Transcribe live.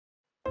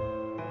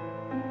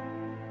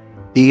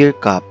Dear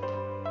Cap,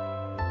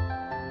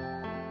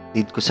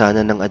 need ko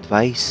sana ng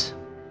advice.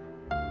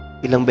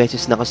 Ilang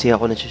beses na kasi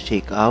ako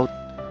nag-shake out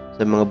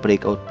sa mga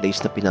breakout plays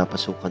na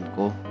pinapasukan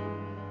ko.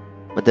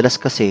 Madalas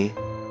kasi,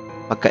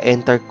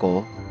 pagka-enter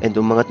ko and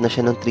umangat na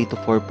siya ng 3 to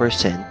 4%,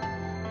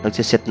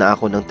 nagsiset na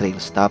ako ng trail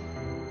stop.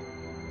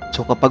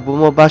 So kapag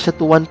bumaba siya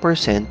to 1%,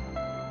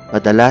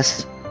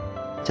 madalas,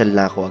 sell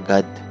na ako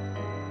agad.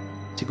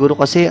 Siguro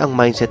kasi ang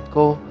mindset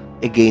ko,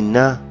 gain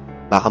na,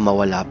 baka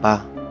mawala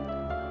pa.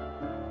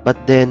 But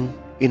then,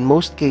 in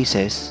most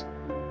cases,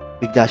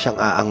 bigla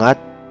siyang aangat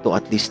to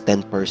at least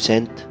 10%.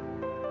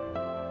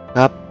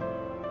 Kap,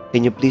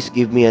 can you please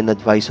give me an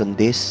advice on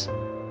this?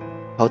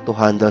 How to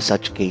handle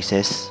such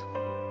cases?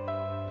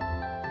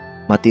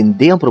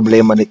 Matindi ang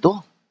problema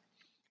nito.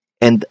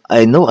 And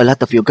I know a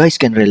lot of you guys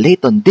can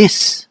relate on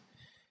this.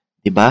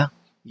 Diba?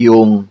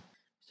 Yung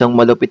isang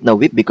malupit na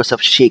whip because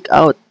of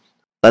shakeout.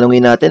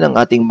 Tanungin natin ang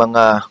ating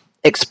mga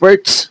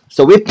experts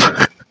sa whip.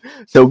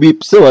 Sa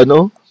whip. So,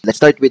 let's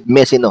start with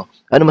Messi, no?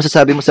 Ano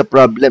masasabi mo sa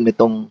problem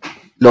nitong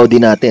Lodi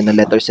natin, na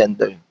letter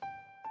center?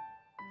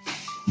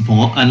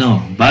 Mukhang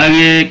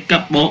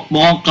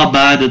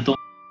kabado to.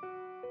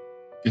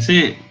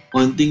 Kasi,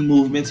 onting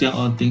movements yung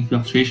onting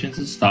fluctuations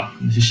sa stock,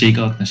 nasi-shake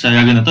out na siya.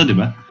 Gagana to, di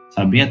ba?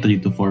 Sabi niya,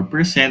 3 to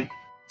 4%.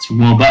 So,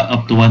 bumaba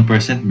up to 1%,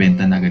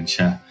 benta na agad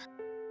siya.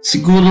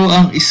 Siguro,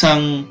 ang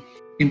isang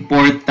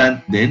important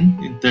din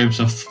in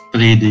terms of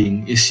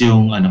trading is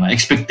yung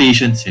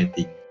expectation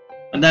setting.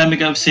 Madami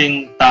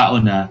kasing tao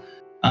na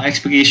ang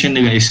expectation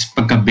nila is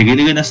pagkabigay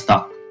nila na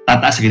stock,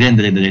 tataas agad yan,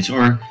 dire-diretso.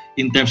 Or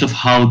in terms of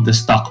how the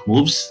stock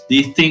moves,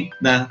 they think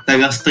na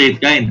talagang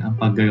straight line ang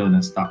paggalaw ng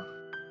stock.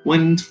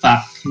 When in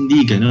fact,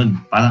 hindi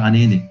ganun. Parang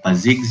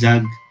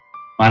pa-zigzag,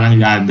 parang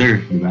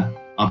ladder, di ba?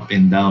 Up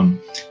and down.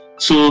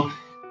 So,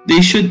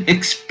 they should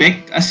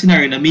expect a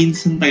scenario na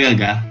minsan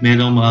talaga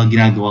merong mga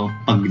ginagawang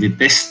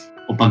pag-retest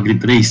o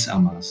pag-retrace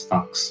ang mga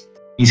stocks.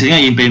 Minsan nga,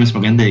 yun pa yung mas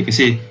maganda eh.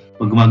 Kasi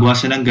pag gumagawa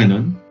siya ng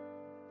ganun,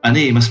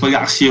 mas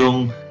mag-aaks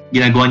yung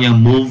ginagawa niyang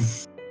move,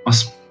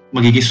 mas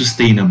magiging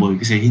sustainable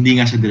kasi hindi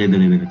nga siya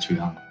dire-diretso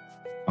lang.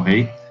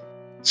 Okay?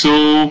 So,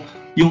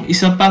 yung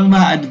isa pang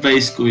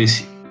ma-advise ko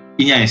is,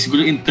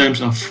 siguro in terms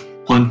of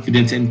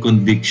confidence and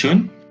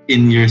conviction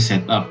in your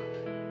setup.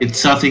 It's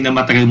something na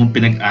matagal mong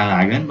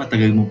pinag-aralan,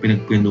 matagal mong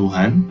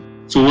pinagplanuhan.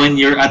 So when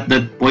you're at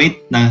that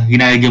point na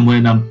ginagawin mo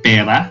na ng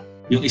pera,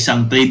 yung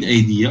isang trade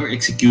idea or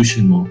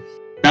execution mo,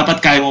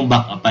 dapat kaya mong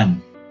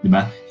back-upan.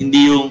 Diba?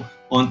 Hindi yung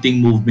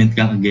onting movement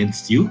kang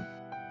against you,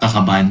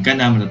 kakabahan ka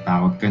na,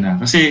 matatakot ka na.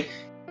 Kasi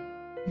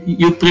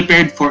you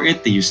prepared for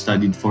it, you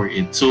studied for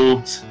it.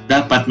 So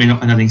dapat meron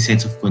ka na ring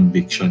sense of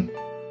conviction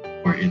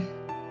for it.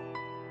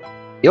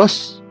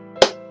 Yos!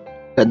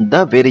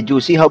 Ganda, very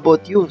juicy. How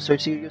about you, Sir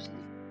Seriously?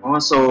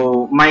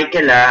 So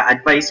Michael,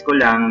 advice ko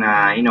lang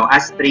na,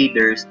 as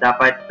traders,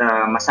 dapat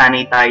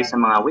masanay tayo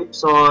sa mga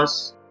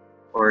whipsaws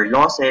or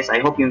losses. I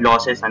hope yung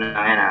losses,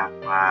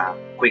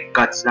 quick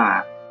cuts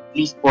lang, at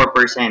least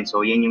 4%.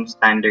 So yan yung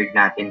standard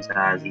natin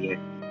sa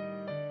ZF.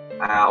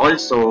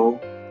 Also,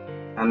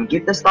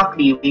 give the stock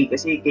leeway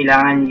kasi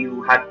kailangan you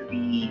have to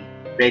be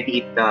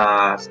ready if the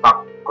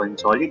stock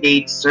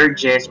consolidates,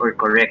 surges, or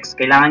corrects.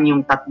 Kailangan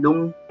yung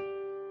tatlong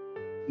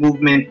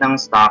movement ng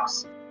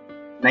stocks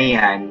na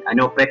yan,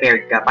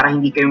 prepared ka para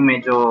hindi kayo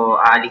medyo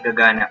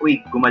aalikaga na,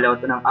 gumalaw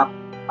to ng up.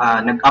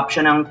 Nag-up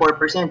siya ng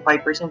 4%, 5%,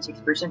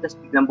 6%, tapos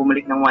biglang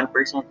bumalik ng 1%.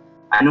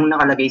 Anong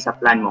nakalagay sa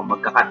plan mo?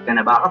 Magka-cut ka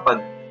na ba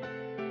kapag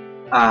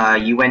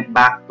you went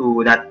back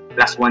to that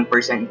plus 1%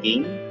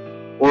 gain?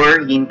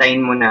 Or hintayin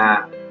mo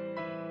na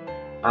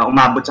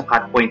umabot sa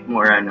cut point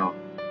mo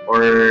or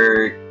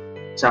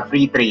sa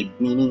free trade,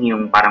 meaning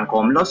yung parang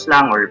com loss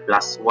lang or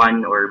plus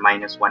 1 or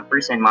minus 1%,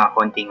 mga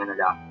konting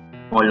lang,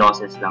 small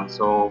losses lang.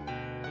 So,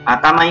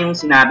 tama yung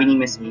sinabi ni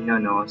Messino,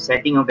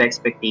 setting of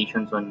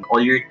expectations on all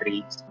your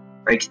trades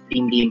are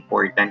extremely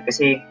important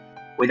kasi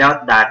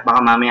without that, baka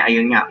mamaya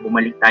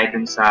bumalik tayo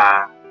dun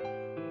sa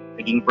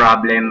naging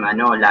problem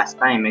last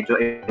time, medyo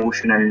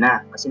emotional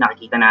na kasi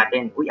nakikita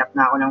natin, up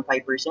na ako ng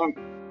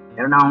 5%,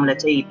 meron na akong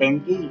let's say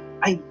 10k,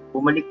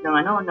 bumalik ng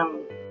ng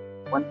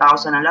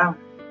 1,000 na lang.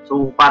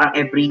 So parang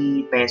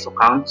every peso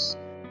counts.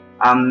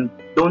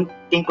 Don't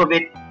think of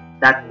it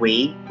that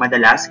way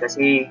madalas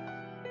kasi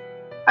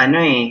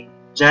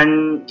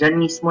dyan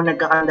mismo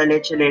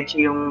nagkakandaleche-leche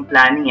yung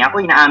planning.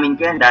 Ako inaamin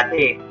ko yan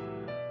dati.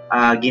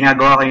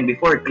 Ginagawa ko yun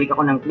before, click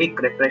ako ng click,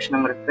 refresh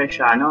ng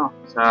refresh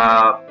sa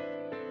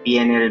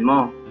PNL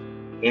mo.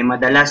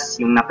 Madalas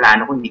yung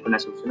naplano ko hindi ko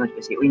nasusunod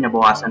kasi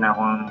nabawasan na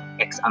akong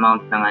X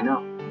amount ng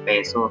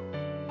peso.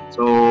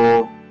 So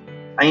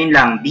ayun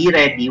lang, be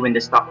ready when the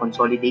stock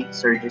consolidates,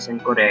 surges,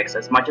 and corrects.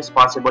 As much as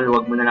possible,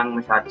 huwag mo na lang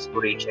masyado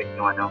siguro i-check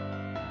yung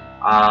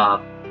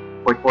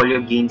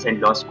portfolio gains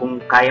and loss. Kung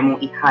kaya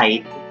mong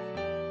i-hide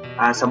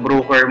sa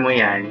broker mo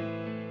yan,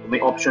 kung may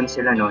option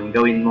sila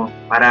gawin mo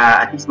para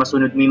at least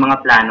masunod mo yung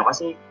mga plano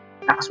kasi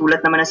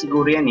nakasulat naman na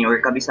siguro yan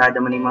or kabisada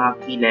mo na yung mga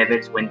key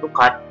levels when to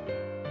cut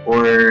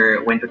or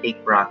when to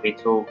take profit.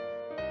 So,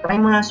 try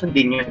mo na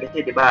sundin yun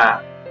kasi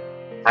diba,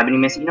 sabi ni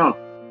Messino,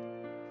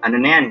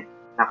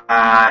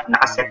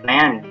 nakaset na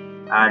yan.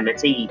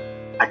 Let's say,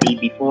 a day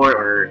before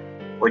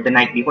or the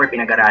night before,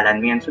 pinag-aralan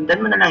mo yan. Sundan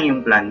mo na lang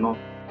yung plan mo.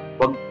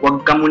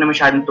 Wag ka muna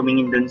masyadong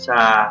tumingin dun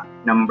sa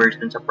numbers,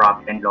 dun sa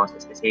profit and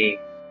losses kasi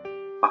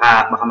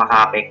baka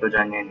maka-apekto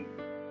dyan yan.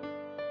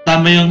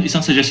 Tama yung isang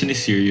suggestion ni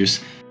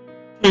Sirius.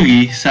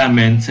 Actually, sa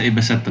amin, sa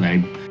iba sa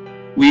tribe,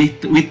 we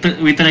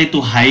try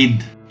to hide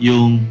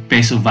yung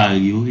peso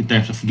value in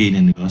terms of gain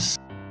and loss.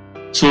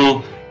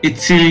 So,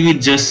 it's really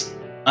just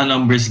a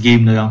numbers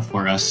game na lang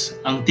for us.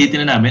 Ang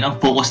titingnan namin, ang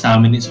focus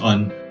namin is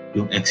on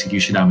yung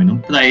execution namin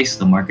ng price,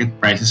 the market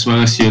price, as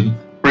well as yung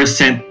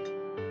percent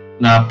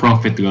na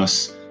profit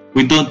loss.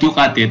 We don't look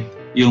at it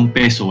yung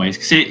peso-wise.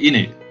 Kasi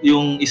yun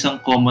yung isang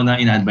common na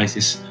ina-advise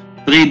is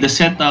trade the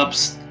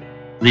setups,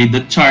 trade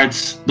the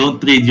charts, don't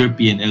trade your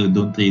P&L,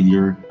 don't trade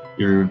your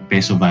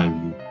peso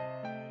value.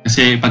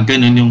 Kasi pag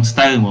ganun yung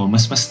style mo,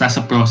 mas nasa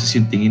process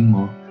yung tingin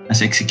mo,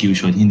 nasa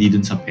execution, hindi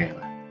dun sa pera.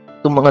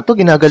 Itong mga to,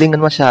 ginagalingan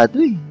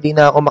masyado eh. Hindi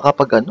na ako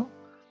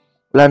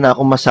wala na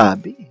akong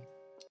masabi.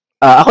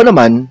 Ako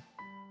naman,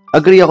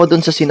 agree ako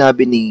dun sa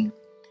sinabi ni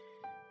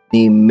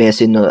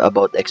Messi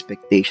about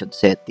expectation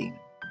setting.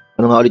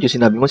 Ano nga ulit yung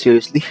sinabi mo?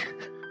 Seriously?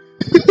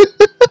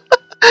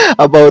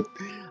 About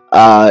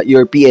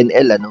your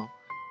P&L, ano?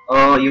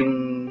 Yung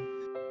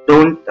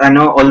don't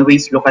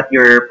always look at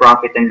your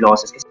profit and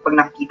losses kasi pag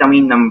nakikita mo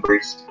yung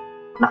numbers,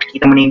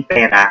 nakikita mo na yung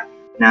pera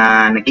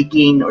na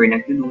nag-gain or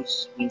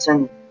nag-lose,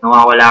 minsan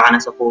nawawala ka na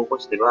sa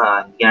focus, di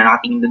ba? Hindi ka na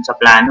nakatingin dun sa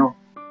plano.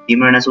 Hindi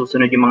mo na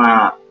nasusunod yung mga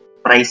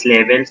price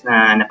levels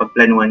na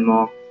napagplanuhan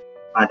mo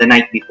the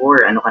night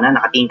before.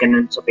 Nakatingin ka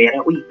na sa pera.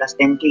 Uy, plus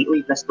 10K.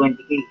 Uy, plus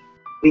 20K.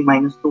 Uy,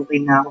 minus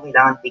 2K na ako.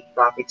 Kailangan take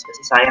profits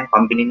kasi sayang,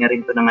 pambili na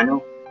rin to ng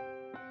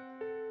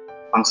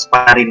pang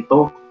spa rin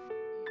to.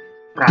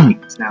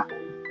 Profits na ako.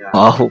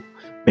 Wow,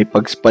 may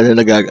pag-spa na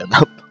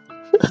nagaganap.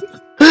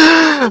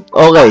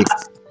 Okay.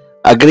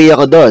 Agree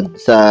ako doon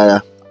sa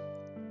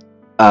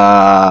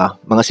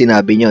mga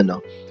sinabi nyo, no?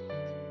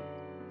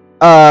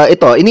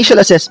 Ito, initial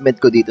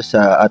assessment ko dito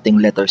sa ating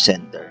letter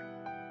sender.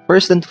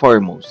 First and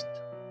foremost,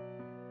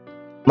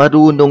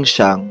 marunong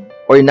siyang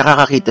or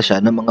nakakakita siya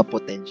ng mga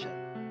potential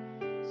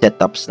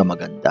setups na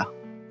maganda.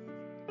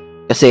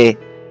 Kasi,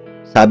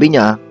 sabi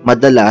niya,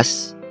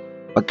 madalas,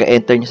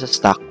 pagka-enter niya sa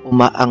stock,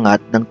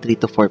 umaangat ng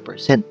 3 to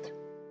 4%.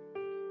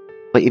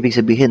 Kaya ibig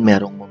sabihin,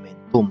 merong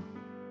momentum.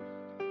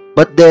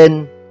 But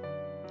then,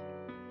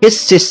 his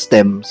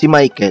system, si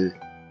Michael,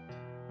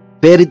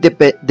 very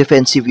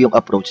defensive yung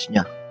approach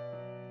niya.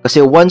 Kasi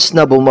once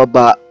na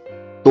bumaba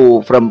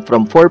to, from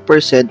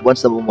 4%,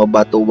 once na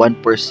bumaba to 1%,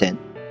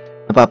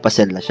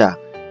 napapasell na siya.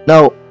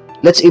 Now,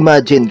 let's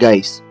imagine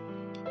guys,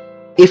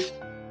 if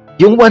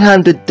yung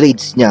 100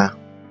 trades niya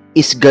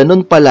is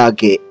ganun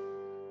palagi,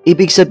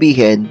 ibig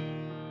sabihin,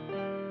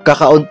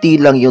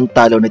 kakaunti lang yung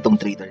talo nitong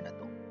trader na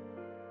to.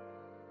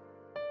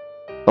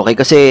 Okay,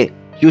 kasi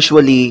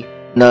usually,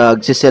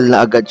 nagsisell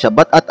na agad siya,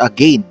 but at a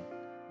gain.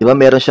 Di ba,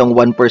 meron siyang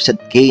 1%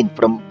 gain.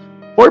 From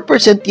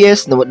 4%,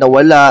 yes,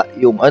 nawala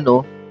yung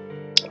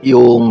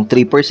yung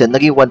 3%,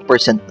 naging 1%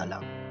 na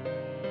lang.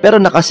 Pero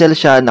nakasell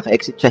siya,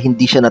 naka-exit siya,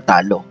 hindi siya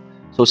natalo.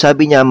 So,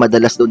 sabi niya,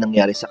 madalas daw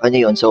nangyari sa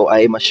kanya yon. So,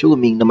 I am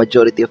assuming na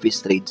majority of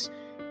his trades,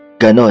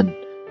 ganon.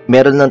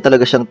 Meron lang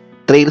talaga siyang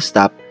trail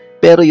stop,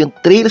 pero yung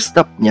trail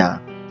stop niya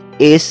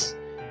is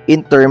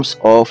in terms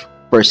of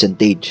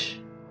percentage.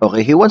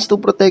 Okay, he wants to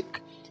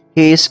protect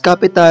his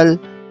capital,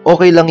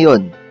 okay lang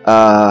yon.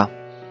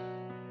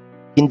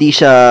 Hindi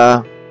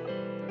siya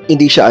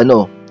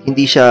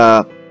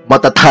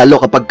matatalo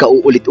kapag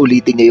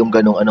kauulit-ulitin niya yung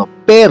ganong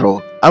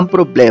Pero, ang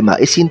problema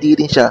is hindi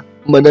rin siya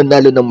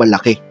mananalo ng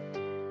malaki.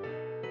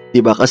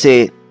 Diba?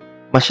 Kasi,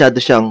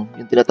 masyado siyang,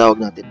 yung tinatawag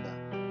natin na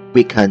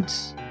weak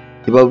hands.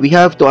 Diba? We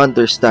have to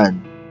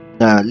understand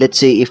na, let's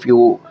say, if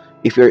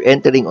you're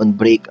entering on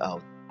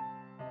breakout,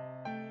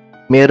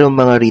 merong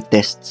mga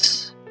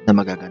retests na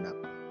magaganap.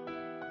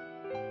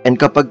 And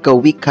kapag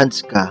weak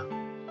hands ka,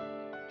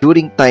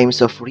 during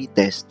times of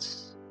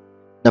retests,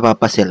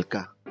 napapasell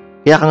ka.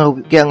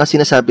 Kaya nga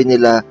sinasabi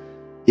nila,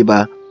 'di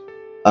ba?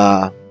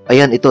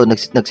 Ayan ito,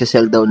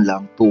 nagse-sell down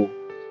lang to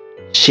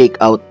shake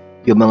out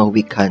yung mga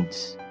weak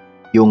hands.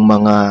 Yung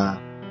mga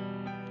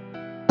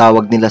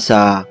tawag nila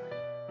sa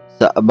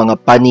mga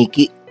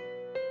panicky,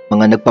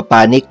 mga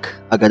nagpapanik,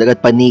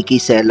 agad-agad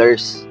panicky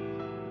sellers.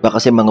 Diba?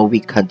 Kasi mga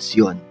weak hands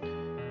 'yon.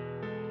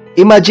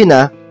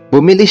 Imagine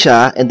bumili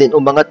siya and then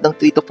umangat ng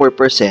 3 to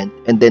 4%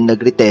 and then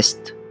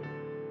nag-retest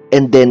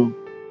and then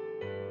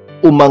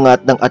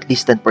umangat ng at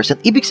least 10%.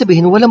 Ibig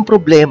sabihin, walang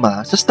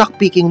problema sa stock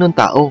picking ng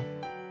tao.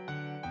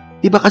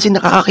 Diba kasi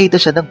nakakakita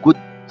siya ng good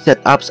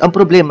setups. Ang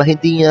problema,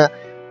 hindi niya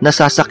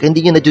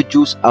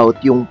na-juice out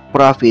yung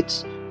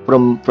profits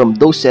from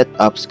those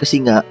setups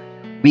kasi nga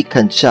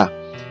weakened siya.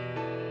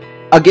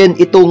 Again,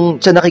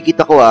 sa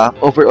nakikita ko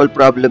overall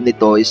problem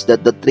nito is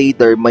that the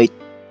trader might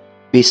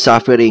be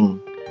suffering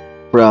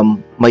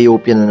from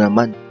myopia na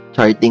naman.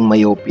 Charting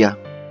myopia.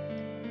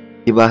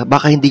 Diba?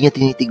 Baka hindi niya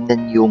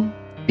tinitingnan yung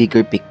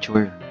bigger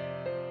picture.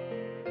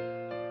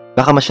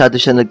 Baka masyado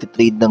siya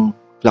nagtitrade ng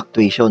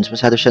fluctuations.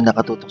 Masyado siya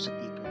nakatutok sa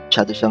ticker.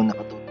 masyado siyang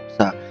nakatutok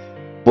sa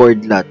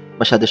board lot,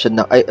 masyado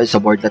siyang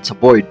sa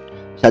board,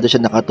 masyado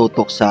siyang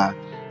nakatutok sa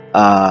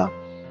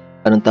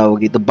anong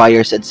tawag dito,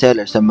 buyers and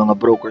sellers, sa mga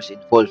brokers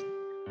involved,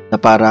 na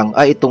parang,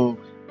 itong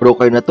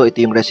broker na to,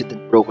 ito yung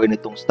resident broker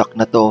nitong stock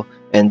na to,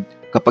 and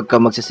kapag ka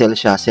magsisell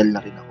siya, sell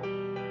na rin ako.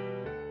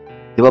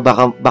 Di ba?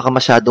 Baka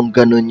masyadong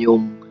ganun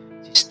yung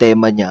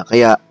sistema niya,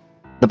 kaya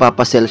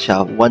napapasell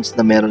siya once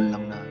na meron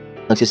lang na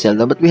nagsisell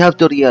na. But we have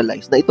to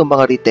realize na itong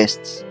mga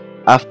retests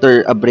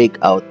after a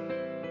breakout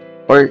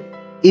or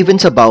even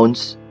sa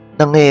bounce,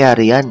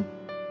 nangyayari yan.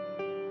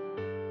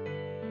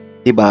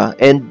 Diba?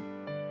 And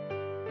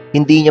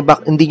hindi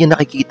niya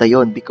nakikita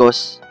yon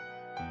because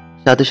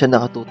masyado siya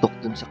nakatutok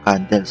dun sa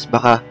candles.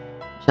 Baka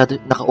masyado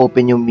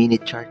naka-open yung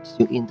minute charts,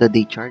 yung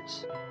intraday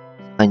charts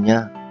sa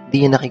kanya.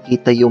 Hindi niya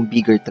nakikita yung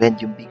bigger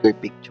trend, yung bigger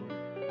picture.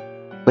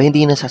 Ba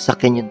hindi niya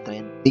nasasakyan yung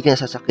trend, hindi niya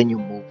nasasakyan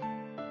yung move.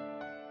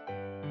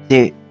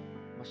 Kasi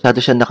masyado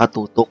siya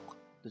nakatutok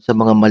dun sa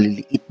mga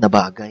maliliit na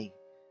bagay.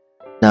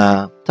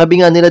 Na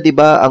sabi nga nila, 'di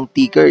ba, ang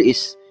ticker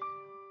is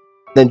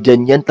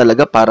nandyan yan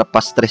talaga para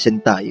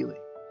pa-stressin tayo eh.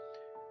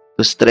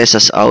 To stress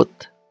us out.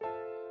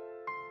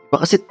 Diba?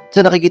 Kasi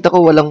sa nakikita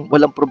ko,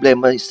 walang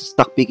problema sa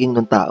stock picking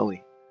ng tao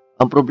eh.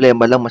 Ang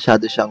problema lang,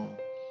 masyado siyang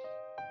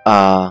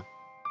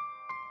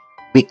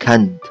weak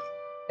hand.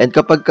 And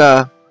kapag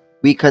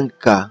weak hand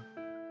ka,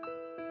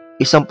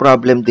 isang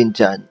problem din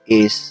dyan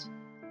is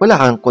wala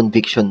kang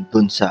conviction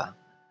dun sa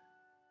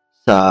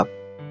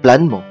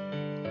plan mo.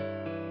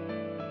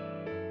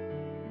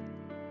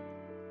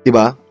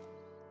 Diba?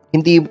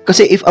 Hindi,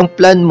 kasi if ang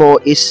plan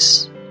mo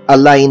is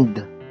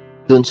aligned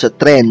dun sa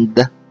trend,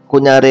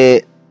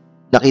 kunyari,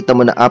 nakita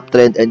mo na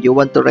uptrend and you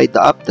want to ride the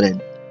uptrend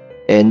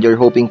and you're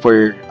hoping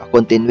for a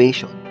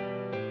continuation.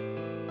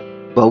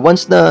 But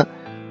once na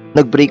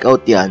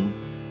nag-breakout yan,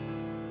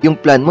 yung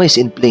plan mo is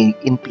in play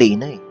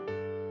na eh.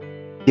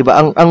 Diba?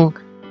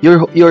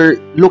 You're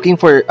looking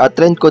for a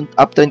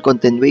uptrend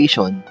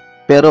continuation,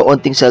 pero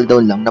onting sell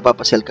down lang,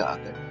 napapasell ka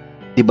agad.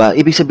 Diba?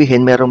 Ibig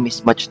sabihin, merong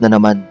mismatch na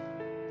naman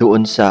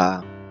doon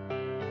sa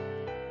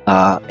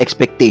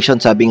expectation,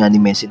 sabi nga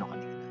ni Messi no kanina.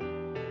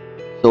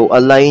 So,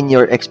 align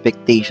your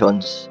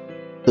expectations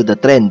to the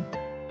trend.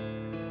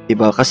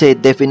 Diba? Kasi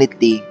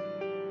definitely,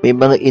 may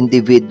mga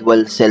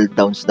individual sell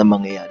downs na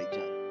mangyayari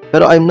dyan.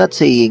 Pero I'm not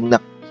saying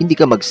na hindi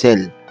ka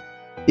mag-sell.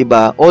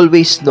 Diba?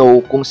 Always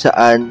know kung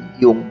saan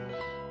yung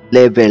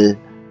level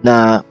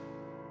na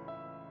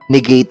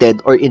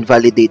negated or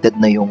invalidated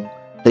na yung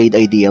trade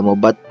idea mo.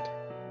 But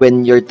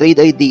when your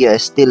trade idea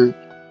is still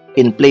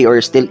in play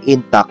or still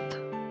intact,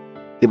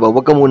 diba,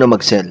 wag ka muna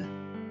mag-sell.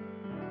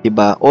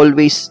 Diba?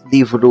 Always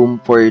leave room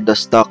for the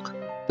stock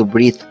to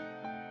breathe.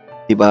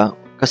 Diba?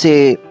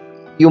 Kasi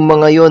yung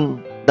mga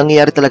yon,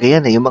 nangyayari talaga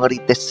yan eh. Yung mga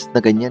retests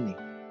na ganyan eh.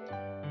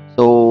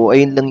 So,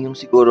 ayun lang yung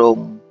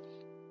sigurong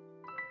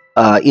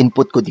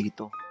input ko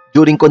dito.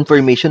 During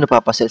confirmation,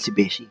 napapasell si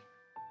Beshi.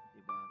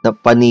 Diba? Na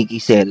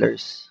Panick-i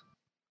sellers.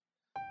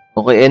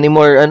 Okay, any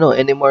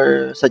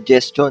more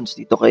suggestions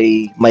dito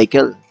kay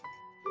Michael?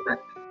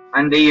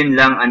 Hindi, yun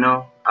lang,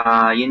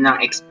 yun lang,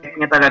 expect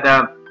niya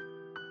talaga,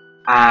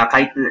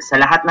 kahit sa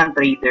lahat ng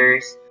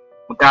traders,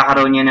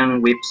 magkakaroon niya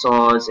ng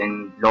whipsaws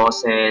and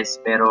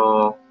losses,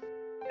 pero,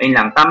 ayun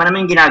lang, tama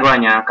naman yung ginagawa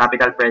niya,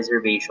 capital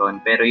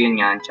preservation, pero yun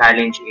nga,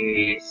 challenge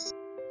is,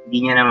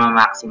 hindi niya na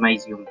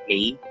ma-maximize yung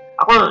play.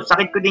 Ako,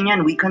 sakit ko din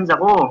yan, weak hands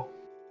ako.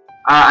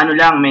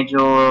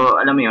 Medyo,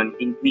 alam mo yun,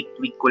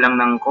 tweak ko lang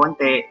ng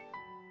konti,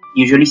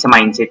 usually sa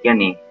mindset yan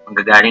eh,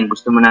 manggagaling,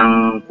 gusto mo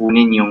nang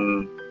kunin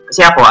yung.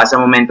 Kasi ako, as a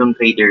momentum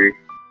trader,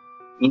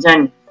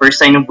 minsan, first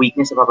sign of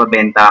weakness,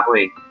 papabenta ako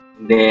eh.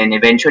 And then,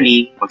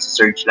 eventually,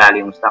 magsa-surge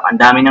lalo yung stock.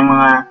 Ang dami ng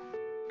mga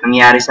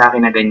nangyari sa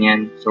akin na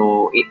ganyan.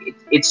 So,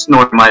 it's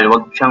normal.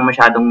 Huwag siyang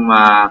masyadong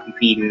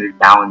feel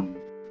down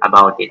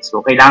about it.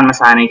 So, kailangan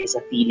masanay siya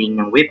sa feeling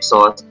ng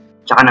whipsaws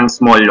tsaka ng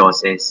small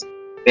losses.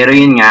 Pero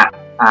yun nga,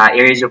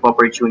 areas of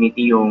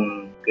opportunity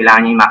yung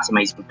kailangan niya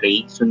i-maximize yung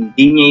trade.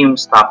 Sundin niya yung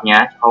stop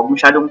niya. Huwag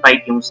masyadong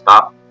tight yung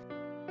stop.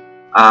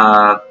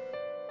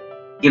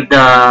 Give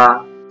the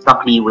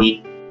stock leeway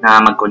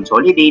na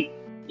mag-consolidate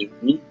if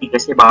need be,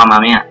 kasi baka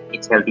mamaya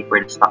it's healthy for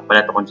the stock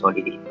pala to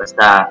consolidate.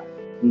 Basta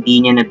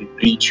hindi niya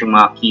na-breach yung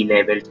mga key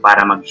levels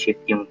para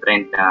mag-shift yung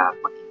trend na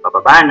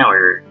mag-pababa na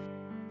or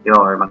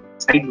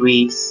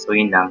mag-sideways. So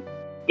yun lang.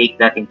 Take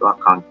that into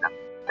account lang.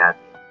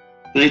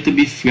 Try to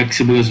be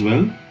flexible as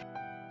well.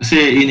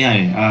 Kasi yun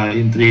nga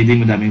in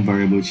trading madaming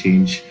variable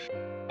change.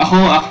 Ako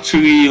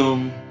actually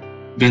yung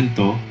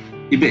ganito,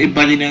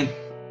 iba-iba rin yung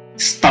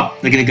stop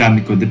na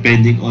ginagamit ko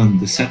depending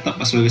on the setup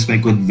as well as my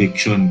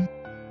conviction.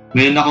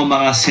 Meron ako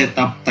mga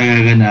setup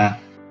talaga na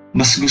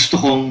mas gusto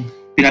kong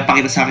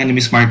pinapakita sa akin ni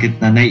Miss Market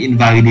na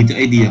nai-invalidate yung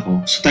idea ko.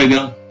 So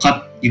talagang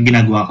cut yung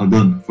ginagawa ko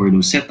doon for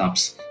those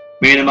setups.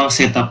 Meron namang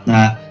setup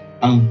na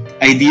ang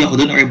idea ko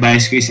doon or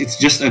bias ko is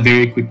it's just a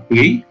very quick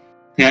play.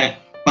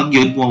 Kaya pag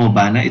yun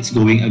bumababa na, it's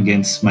going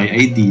against my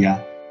idea,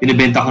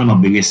 binibenta ko na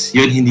mabilis.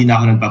 Yun, hindi na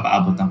ako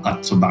nagpapaabot ng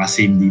cut. So baka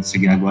same dito sa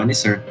ginagawa ni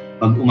Sir.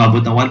 Pag umabot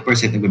ng 1%,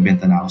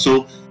 nagbebenta na ako. So,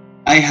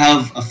 I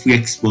have a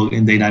flexible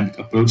and dynamic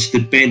approach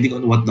depending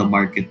on what the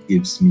market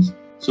gives me.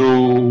 So,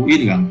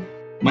 yun lang.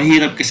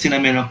 Mahirap kasi na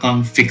meron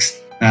kang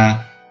fixed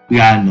na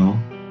plano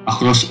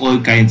across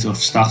all kinds of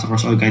stocks,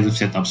 across all kinds of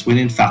setups,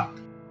 when in fact,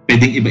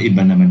 pwedeng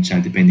iba-iba naman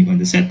siya depending on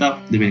the setup,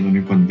 depending on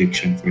your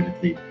conviction for the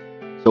trade.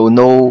 So,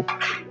 know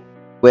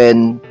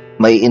when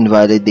may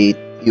invalidate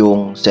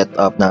yung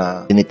setup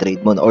na tinitrade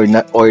mo or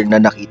na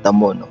nakita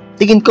mo, no?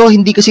 Tingin ko,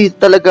 hindi kasi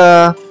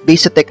talaga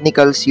based sa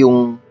technicals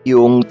yung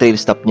trail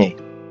stop niya eh.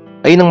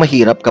 Ayun ang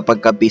mahirap kapag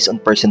based on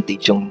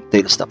percentage yung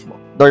trail stop mo.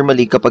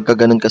 Normally, kapag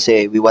ganun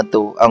kasi,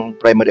 ang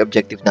primary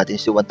objective natin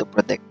is we want to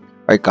protect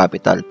our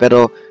capital.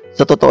 Pero,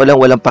 sa totoo lang,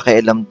 walang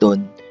pakialam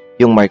doon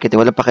yung market.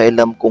 Walang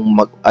pakialam kung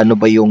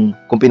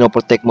kung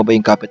pinoprotect mo ba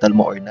yung capital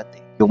mo or not,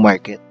 yung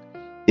market.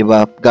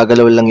 Diba?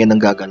 Gagalaw lang yan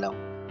ng gagalaw.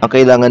 Ang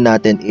kailangan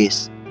natin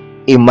is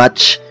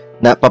i-match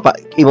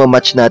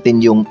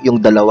natin yung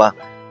dalawa,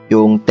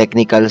 yung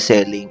technical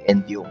selling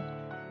and yung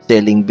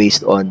selling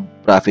based on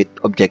profit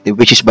objective,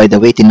 which is, by the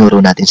way,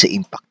 tinuro natin sa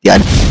impact yan.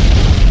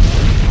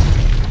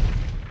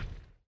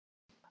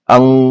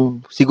 Ang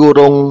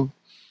sigurong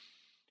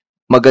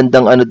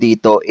magandang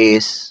dito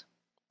is,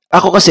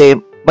 ako kasi,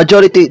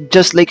 majority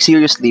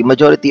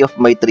of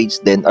my trades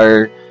then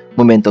are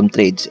momentum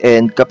trades.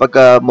 And kapag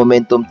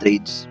momentum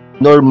trades,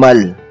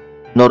 normal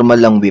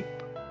lang whip.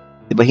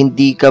 Diba?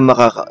 Hindi ka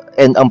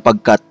and ang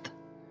pag-cut.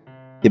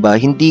 Diba?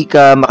 Hindi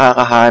ka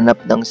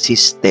makakahanap ng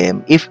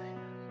system. If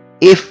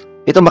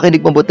ito, makinig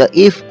mabuti,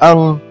 if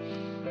ang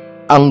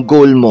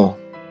goal mo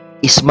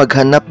is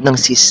maghanap ng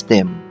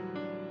system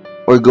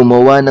or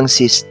gumawa ng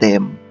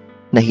system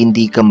na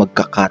hindi ka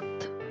magka-cut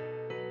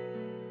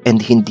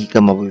and hindi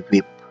ka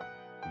mawi-whip,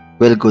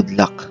 well, good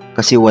luck.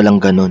 Kasi walang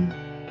ganun.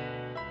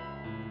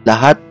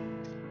 Lahat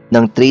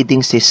ng trading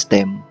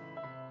system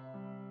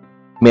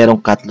merong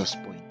cut loss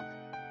point.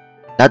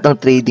 Lahat ng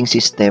trading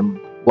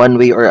system, one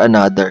way or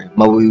another,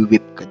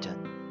 mawi-whip ka dyan.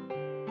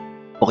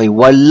 Okay,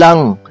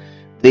 walang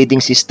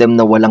trading system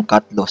na walang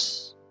cut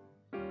loss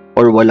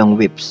or walang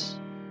whips.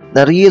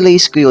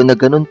 Na-realize ko yun na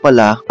ganun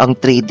pala ang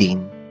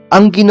trading.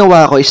 Ang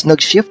ginawa ko is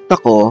nag-shift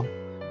ako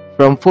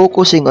from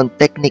focusing on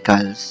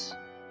technicals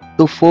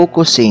to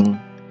focusing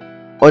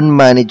on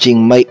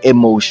managing my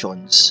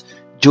emotions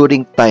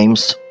during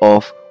times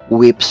of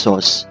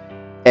whipsaws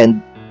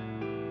and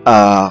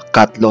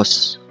cut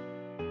loss.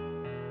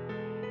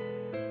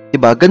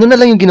 Diba? Ganun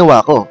na lang yung ginawa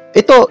ko.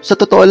 Ito, sa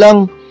totoo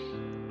lang,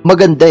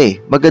 maganda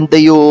eh.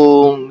 Maganda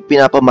yung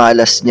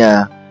pinapamalas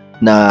niya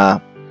na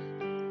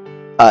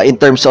in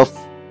terms of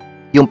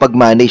yung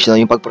pag-manage, no,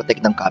 yung pag-protect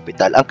ng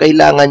capital. Ang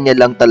kailangan niya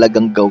lang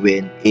talagang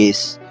gawin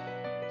is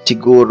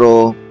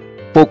siguro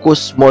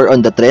focus more on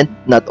the trend,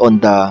 not on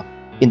the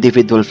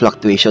individual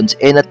fluctuations,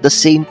 and at the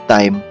same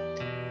time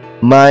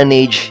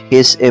manage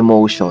his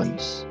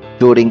emotions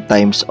during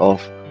times of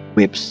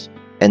whips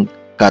and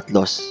cut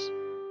loss.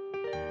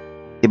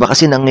 Diba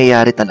kasi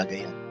nangyayari talaga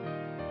yan.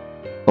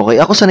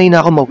 Okay, ako sanay na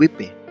ako ma-whip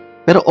eh.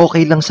 Pero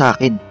okay lang sa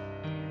akin.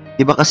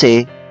 Diba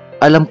kasi,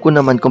 alam ko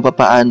naman kung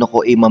paano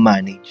ko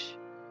i-manage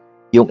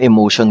yung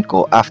emotion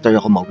ko after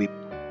ako ma-whip.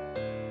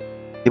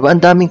 Diba,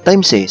 ang daming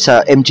times eh,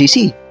 sa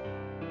MJC.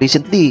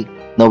 Recently,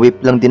 na-whip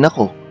lang din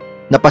ako.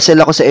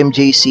 Napasell ako sa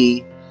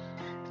MJC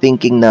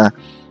thinking na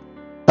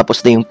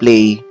tapos na yung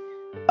play,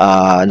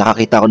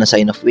 nakakita ko na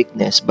sign of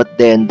weakness. But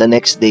then, the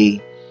next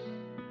day,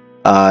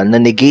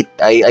 na-negate,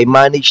 I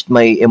managed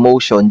my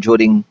emotion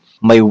during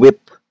my whip.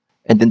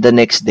 And then the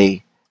next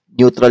day,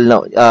 neutral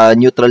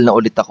na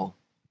ulit ako.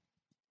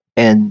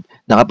 And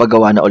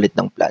nakapagawa na ulit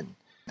ng plan.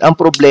 Ang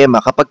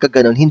problema, kapag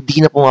ganun, hindi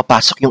na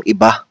pumapasok yung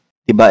iba.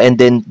 Diba? And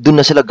then,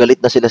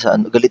 galit na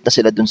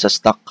sila dun sa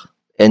stock.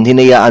 And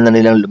hinayaan na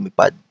nilang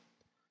lumipad.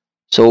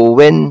 So,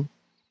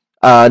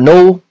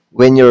 know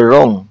when you're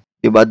wrong.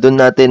 Diba?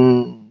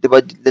 Diba,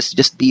 let's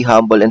just be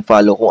humble and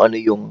follow kung ano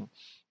yung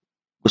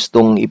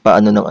gustong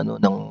ipaano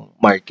ng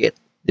market.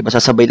 Diba,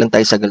 sasabay lang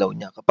tayo sa galaw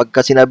niya. Kapag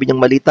sinabi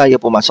niyang mali tayo,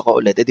 pumasok ka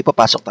ulit, edi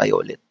papasok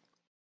tayo ulit.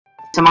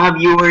 Sa mga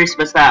viewers,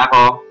 basta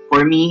ako,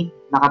 for me,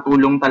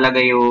 nakatulong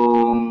talaga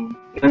yung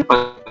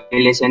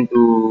pag-listen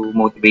to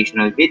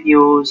motivational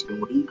videos, yung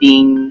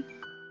reading,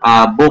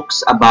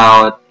 books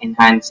about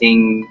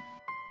enhancing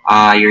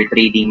your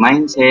trading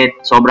mindset.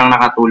 Sobrang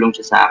nakatulong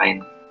siya sa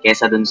akin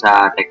kesa dun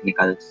sa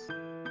technicals.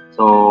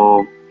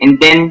 So, and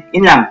then,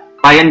 yun lang,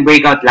 buy and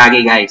breakout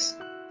lagi, guys.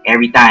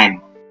 Every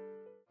time.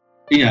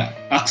 Yeah,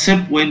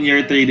 accept when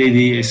your trade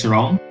idea is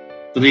wrong.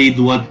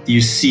 Trade what you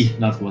see,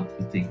 not what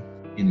you think.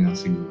 Yun lang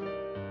siguro.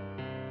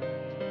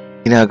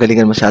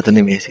 Ginagalingan masyado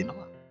ni Messi, no?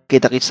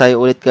 Kita-kits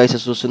tayo ulit guys sa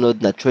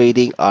susunod na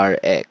Trading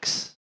RX.